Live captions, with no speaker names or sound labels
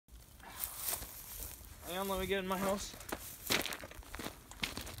Hang on, let me get in my house.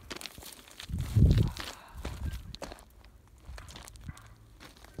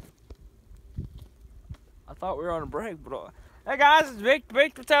 I thought we were on a break, but hey guys, it's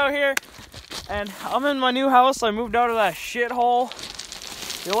Baked Potato here, and I'm in my new house. I moved out of that shithole.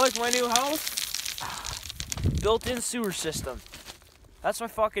 You like my new house? Built-in sewer system. That's my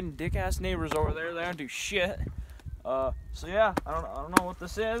fucking dick-ass neighbors over there. They don't do shit. So yeah, I don't know what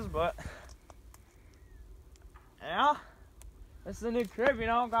this is, but yeah, this is the new crib. You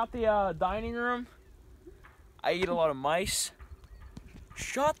know, got the dining room. I eat a lot of mice.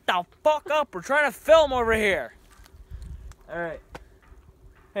 Shut the fuck up! We're trying to film over here. All right.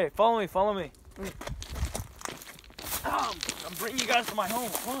 Hey, follow me. I'm bringing you guys to my home.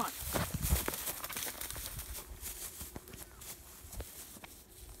 Come on.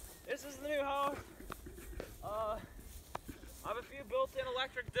 This is the new house. I have a few built-in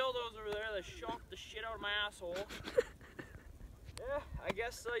electric dildos over there that shock the shit out of my asshole. Yeah, I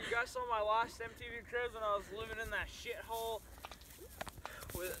guess you guys saw my last MTV Cribs when I was living in that shithole.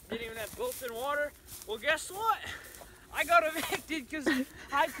 Didn't even have built-in water. Well, guess what? I got evicted because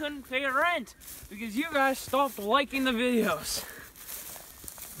I couldn't pay rent because you guys stopped liking the videos.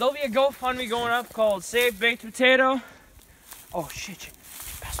 There'll be a GoFundMe going up called Save Baked Potato. Oh shit!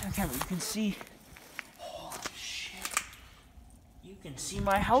 Pass me the camera. You can see. Holy shit! You can see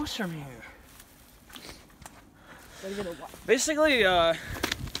my house from here. Basically, you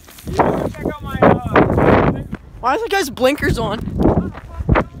can check out my. Why is that guy's blinkers on?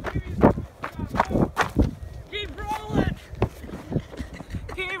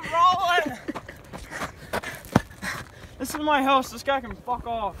 This is my house. This guy can fuck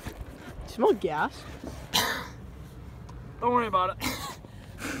off. You smell gas? Don't worry about it.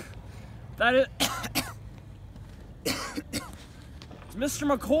 That is it's Mr.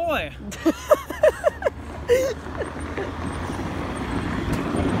 McCoy.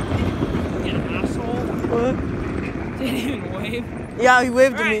 You asshole. What? Didn't even wave. Yeah, he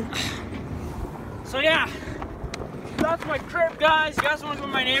waved to me. So yeah, that's my crib, guys. You guys want to go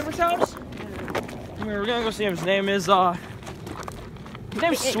to my neighbor's house? We're gonna go see him. His name's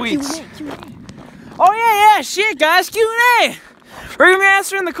Sweets. Q&A. Oh yeah, shit, guys, Q&A. We're gonna be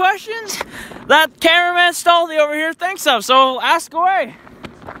answering the questions that cameraman Staldy over here thinks of. So ask away.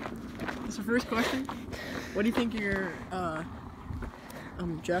 That's the first question. What do you think of your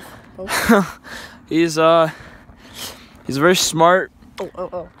Jeff post? He's very smart.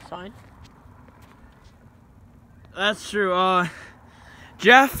 Oh, sign. That's true.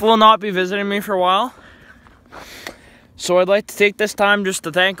 Jeff will not be visiting me for a while. So I'd like to take this time just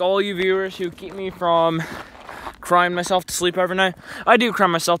to thank all you viewers who keep me from crying myself to sleep every night. I do cry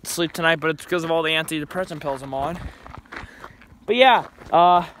myself to sleep tonight, but it's because of all the antidepressant pills I'm on. But yeah,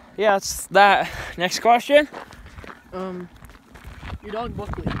 yeah, it's that. Next question. Your dog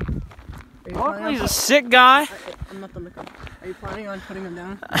Buckley. Buckley's a sick guy. I'm not the Are you planning on putting him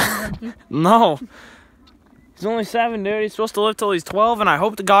down? No. He's only 7, dude. He's supposed to live till he's 12, and I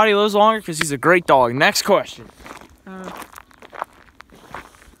hope to God he lives longer because he's a great dog. Next question. Okay,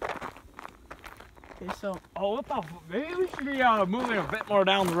 so. Oh, what the fuck? Maybe we should be moving a bit more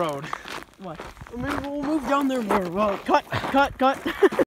down the road. What? We'll move down there more. Well, cut.